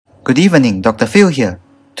Good evening, Dr. Phil here.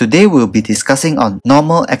 Today we'll be discussing on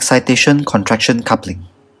normal excitation contraction coupling.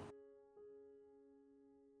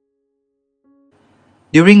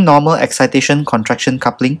 During normal excitation contraction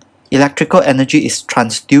coupling, electrical energy is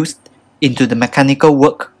transduced into the mechanical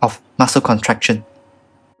work of muscle contraction.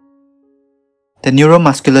 The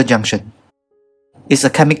neuromuscular junction is a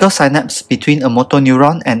chemical synapse between a motor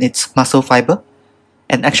neuron and its muscle fiber.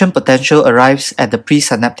 An action potential arrives at the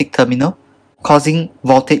presynaptic terminal, causing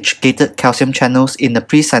voltage-gated calcium channels in the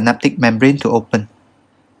presynaptic membrane to open.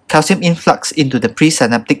 Calcium influx into the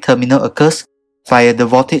presynaptic terminal occurs via the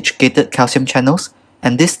voltage-gated calcium channels,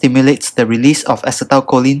 and this stimulates the release of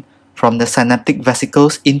acetylcholine from the synaptic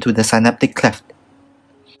vesicles into the synaptic cleft.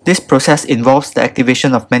 This process involves the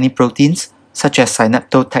activation of many proteins such as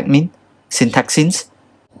synaptotacmin, syntaxins,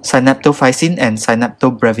 synaptophysin, and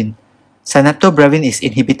synaptobrevin. Synaptobrevin is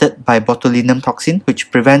inhibited by botulinum toxin,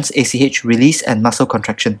 which prevents ACH release and muscle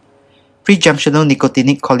contraction. Prejunctional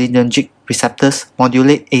nicotinic cholinergic receptors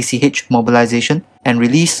modulate ACH mobilization and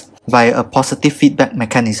release via a positive feedback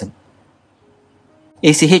mechanism.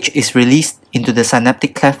 ACH is released into the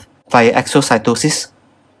synaptic cleft via exocytosis.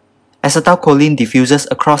 Acetylcholine diffuses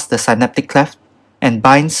across the synaptic cleft and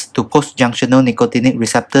binds to postjunctional nicotinic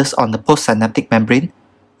receptors on the postsynaptic membrane,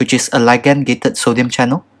 which is a ligand-gated sodium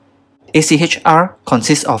channel. AChR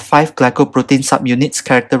consists of 5 glycoprotein subunits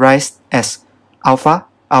characterized as alpha,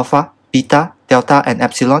 alpha, beta, delta, and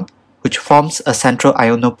epsilon, which forms a central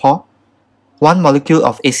ionopore. One molecule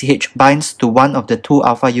of ACH binds to one of the 2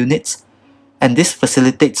 alpha units, and this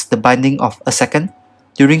facilitates the binding of a second,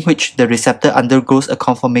 during which the receptor undergoes a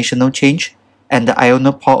conformational change and the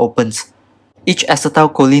ionopore opens. Each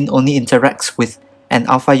acetylcholine only interacts with an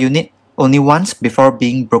alpha unit only once before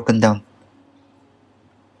being broken down.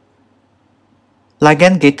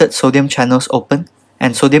 Ligand-gated sodium channels open,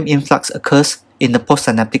 and sodium influx occurs in the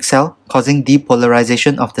postsynaptic cell, causing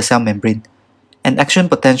depolarization of the cell membrane. An action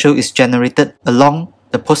potential is generated along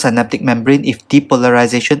the postsynaptic membrane if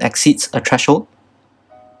depolarization exceeds a threshold.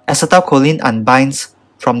 Acetylcholine unbinds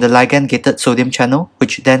from the ligand-gated sodium channel,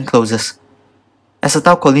 which then closes.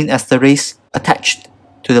 Acetylcholine esterase attached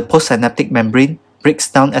to the postsynaptic membrane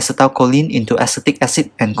breaks down acetylcholine into acetic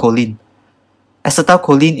acid and choline.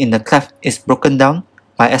 Acetylcholine in the cleft is broken down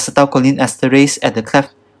by acetylcholine esterase at the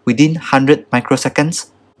cleft within 100 microseconds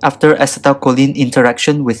after acetylcholine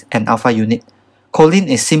interaction with an alpha unit. Choline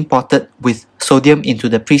is symported with sodium into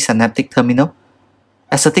the presynaptic terminal.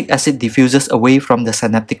 Acetic acid diffuses away from the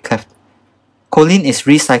synaptic cleft. Choline is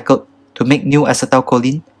recycled to make new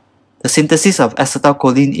acetylcholine. The synthesis of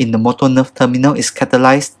acetylcholine in the motor nerve terminal is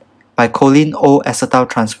catalyzed by choline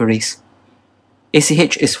O-acetyltransferase.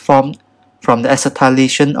 ACH is formed from the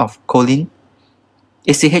acetylation of choline.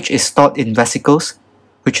 ACH is stored in vesicles,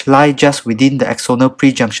 which lie just within the axonal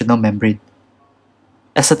prejunctional membrane.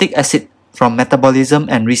 Acetic acid from metabolism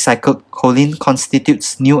and recycled choline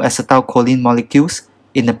constitutes new acetylcholine molecules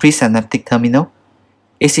in the presynaptic terminal.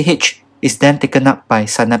 ACH is then taken up by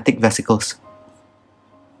synaptic vesicles.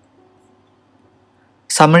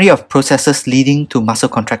 Summary of processes leading to muscle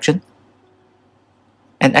contraction.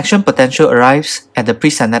 An action potential arrives at the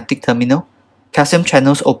presynaptic terminal. Calcium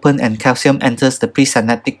channels open and calcium enters the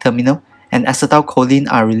presynaptic terminal, and acetylcholine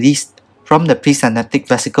are released from the presynaptic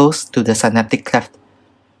vesicles to the synaptic cleft.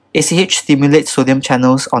 ACH stimulates sodium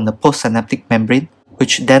channels on the postsynaptic membrane,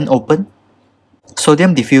 which then open.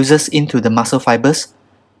 Sodium diffuses into the muscle fibers,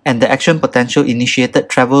 and the action potential initiated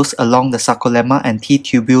travels along the sarcolemma and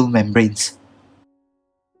T-tubule membranes.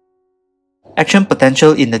 Action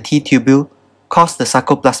potential in the T-tubule cause the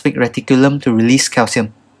sarcoplasmic reticulum to release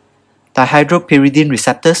calcium. Dihydropyridine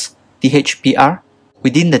receptors, DHPR,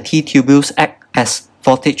 within the T-tubules act as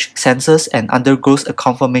voltage sensors and undergoes a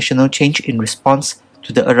conformational change in response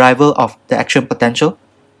to the arrival of the action potential.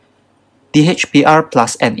 DHPR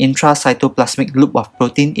plus an intracytoplasmic loop of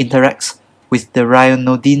protein interacts with the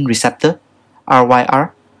ryanodine receptor,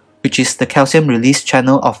 RYR, which is the calcium release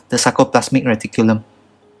channel of the sarcoplasmic reticulum.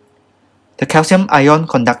 The calcium ion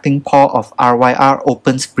conducting pore of RYR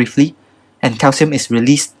opens briefly, and calcium is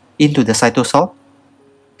released into the cytosol.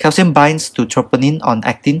 Calcium binds to troponin on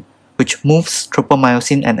actin, which moves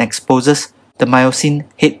tropomyosin and exposes the myosin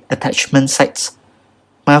head attachment sites.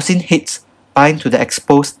 Myosin heads bind to the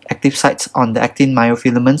exposed active sites on the actin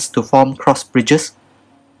myofilaments to form cross bridges,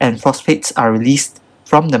 and phosphates are released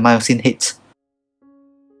from the myosin heads.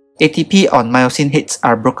 ATP on myosin heads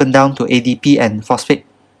are broken down to ADP and phosphate,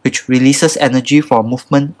 which releases energy for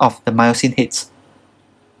movement of the myosin heads.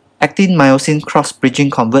 Actin-myosin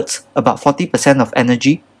cross-bridging converts about 40% of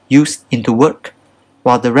energy used into work,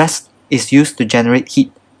 while the rest is used to generate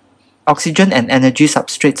heat. Oxygen and energy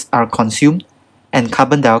substrates are consumed, and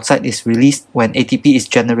carbon dioxide is released when ATP is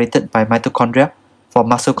generated by mitochondria for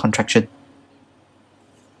muscle contraction.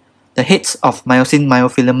 The heads of myosin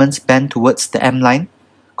myofilaments bend towards the M line,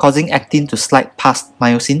 causing actin to slide past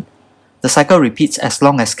myosin. The cycle repeats as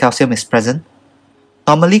long as calcium is present.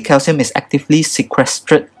 Normally, calcium is actively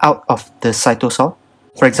sequestered out of the cytosol,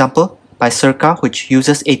 for example, by SERCA, which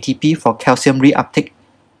uses ATP for calcium reuptake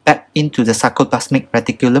back into the sarcoplasmic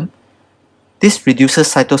reticulum. This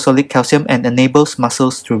reduces cytosolic calcium and enables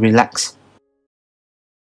muscles to relax.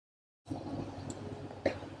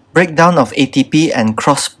 Breakdown of ATP and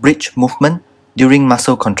cross-bridge movement during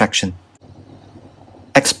muscle contraction.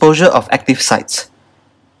 Exposure of active sites.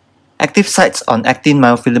 Active sites on actin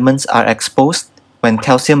myofilaments are exposed when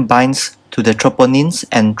calcium binds to the troponins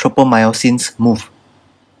and tropomyosins move.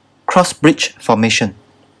 Cross-bridge formation.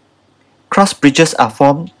 Cross bridges are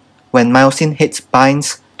formed when myosin heads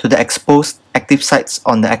binds to the exposed active sites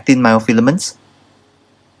on the actin myofilaments.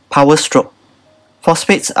 Power stroke.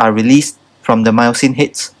 Phosphates are released from the myosin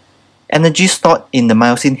heads. Energy stored in the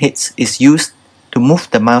myosin heads is used to move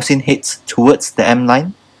the myosin heads towards the M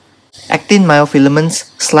line. Actin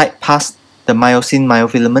myofilaments slide past the myosin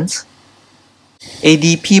myofilaments.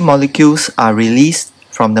 ADP molecules are released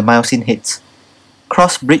from the myosin heads.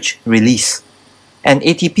 Cross-bridge release. An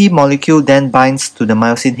ATP molecule then binds to the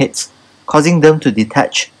myosin heads, causing them to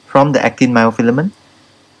detach from the actin myofilament.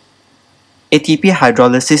 ATP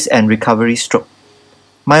hydrolysis and recovery stroke.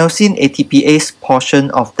 Myosin ATPase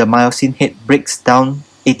portion of the myosin head breaks down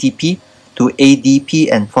ATP to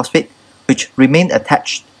ADP and phosphate, which remain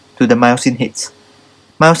attached to the myosin heads.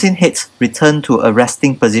 Myosin heads return to a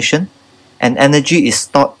resting position, and energy is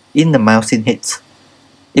stored in the myosin heads.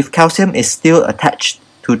 If calcium is still attached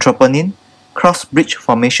to troponin, cross-bridge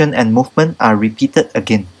formation and movement are repeated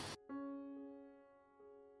again.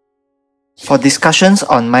 For discussions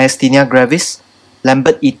on myasthenia gravis,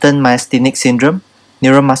 Lambert-Eaton myasthenic syndrome,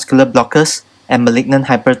 neuromuscular blockers, and malignant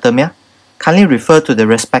hyperthermia, kindly refer to the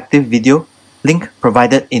respective video, link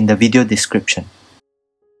provided in the video description.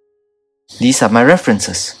 These are my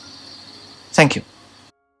references. Thank you.